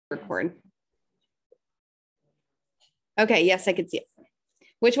Record. Okay, yes, I can see it.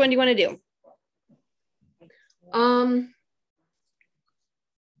 Which one do you want to do?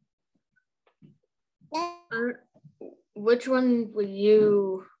 Which one would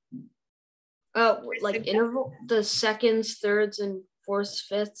you like interval, the seconds, thirds, and fourths,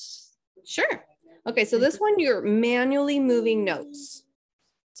 fifths? Sure. Okay, so this one you're manually moving notes.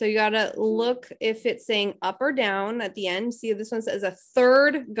 So you gotta look if it's saying up or down at the end. See, this one says a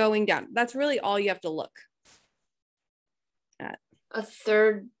third going down. That's really all you have to look at. A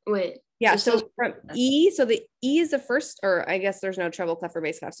third, wait. Yeah, so from E, so the E is the first, or I guess there's no treble clef or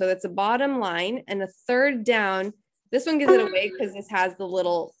bass clef. So that's the bottom line, and the third down. This one gives it away because this has the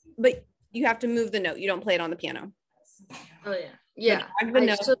little, but you have to move the note. You don't play it on the piano. Oh yeah.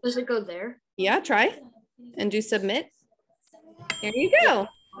 Yeah. So does it go there? Yeah, try and do submit. There you go.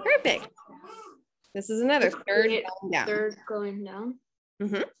 Perfect. This is another third going down. Third going down.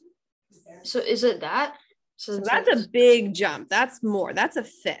 Mm-hmm. So is it that? So that's a big jump. That's more. That's a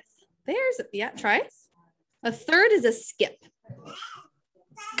fifth. Yeah, try. A third is a skip.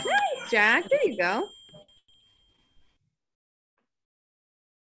 Nice, Jack. There you go.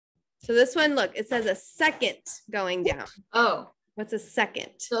 So this one, look, it says a second going down. Oh. What's a second?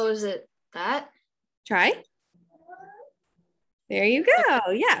 So is it that? Try. There you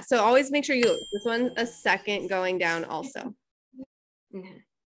go. Yeah. So always make sure this one's a second going down also. Mm-hmm.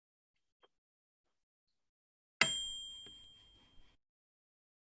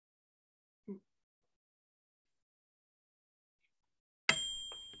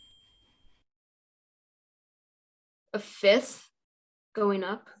 A fifth going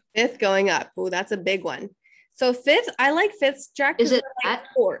up. Fifth going up. Oh, that's a big one. So fifth, I like fifths, Jack. Is it that?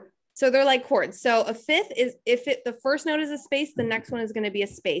 Chord. So they're like chords. So a fifth is the first note is a space, the next one is going to be a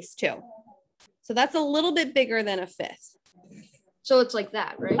space too. So that's a little bit bigger than a fifth. So it's like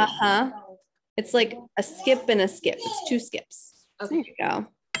that, right? Uh-huh. It's like a skip and a skip. It's two skips. Okay. There you go.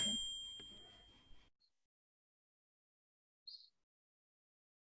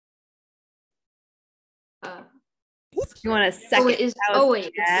 You want a second?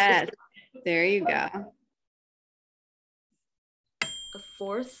 Wait. Yes. There you go. A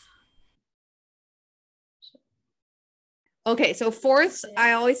fourth. Okay, so fourths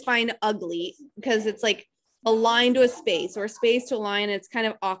I always find ugly because it's like a line to a space or a space to a line. It's kind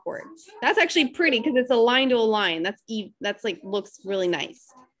of awkward. That's actually pretty because it's a line to a line. That's like looks really nice.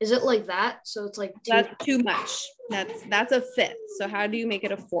 Is it like that? So it's like that's too much. That's a fifth. So how do you make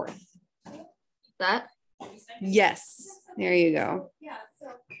it a fourth? That? Yes. There you go.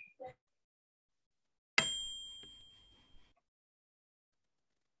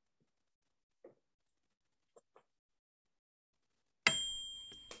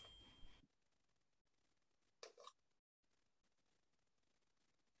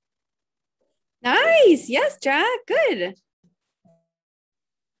 Nice. Yes, Jack. Good.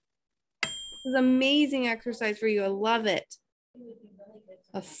 This is amazing exercise for you. I love it.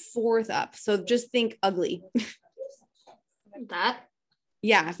 A fourth up. So just think ugly. That?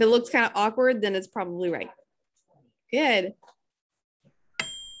 Yeah. If it looks kind of awkward, then it's probably right. Good.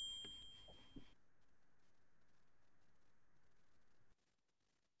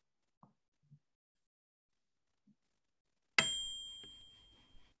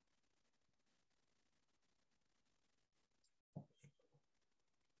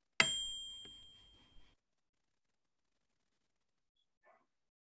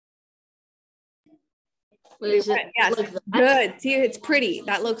 Is it yes, like good. See, it's pretty.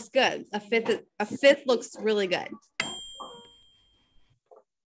 That looks good. A fifth looks really good.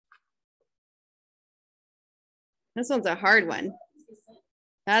 This one's a hard one.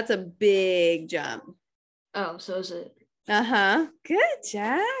 That's a big jump. Oh, so is it? Uh-huh. Good,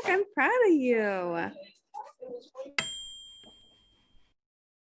 Jack. I'm proud of you.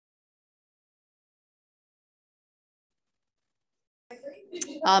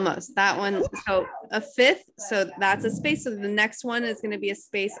 Almost. That one. So a fifth. So that's a space. So the next one is going to be a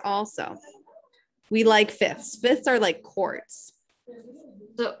space also. We like fifths. Fifths are like chords.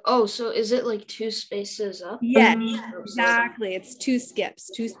 So is it like two spaces up? Yeah, exactly. It's two skips,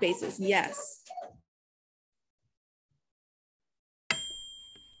 two spaces. Yes.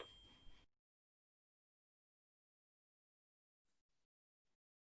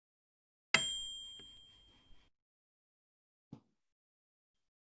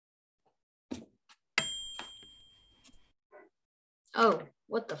 Oh,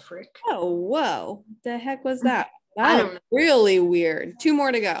 what the frick? Oh, whoa. The heck was that? That's really weird. Two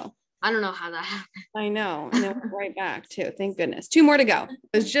more to go. I don't know how that happened. I know. And then right back too. Thank goodness. Two more to go.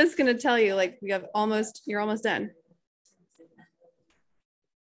 I was just going to tell you, like, you're almost done.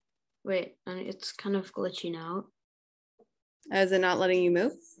 Wait, and it's kind of glitching out. Is it not letting you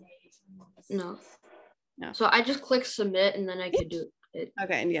move? No. No. So I just click submit and then I could do it.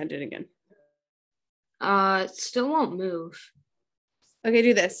 Okay, and yeah, do it again. It still won't move. Okay,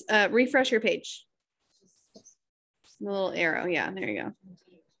 do this. Refresh your page. The little arrow. Yeah, there you go.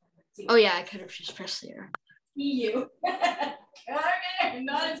 Oh yeah, I could have just pressed the arrow. You.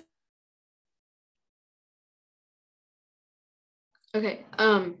 Okay.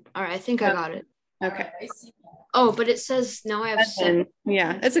 All right. I think I got it. Okay. Oh, but it says now I have 7.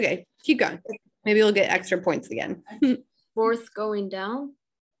 Yeah, it's okay. Keep going. Maybe you'll get extra points again. 4th going down.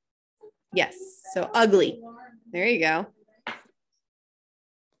 Yes. So ugly. There you go.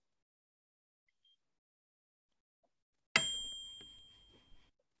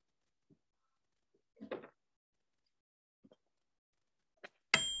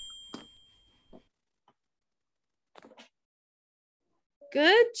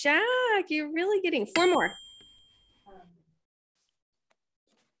 Good, Jack. You're really getting 4 more.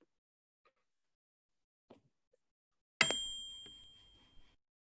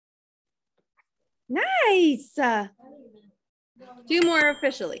 Nice. Do more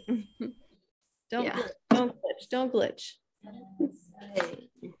officially. Don't Yeah. glitch. Don't glitch. Don't glitch.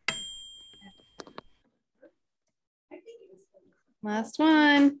 Last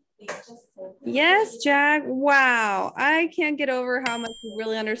one. Yes, Jack. Wow. I can't get over how much you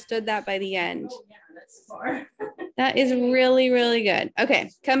really understood that by the end. That is really, really good.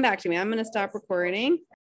 Okay, come back to me. I'm going to stop recording.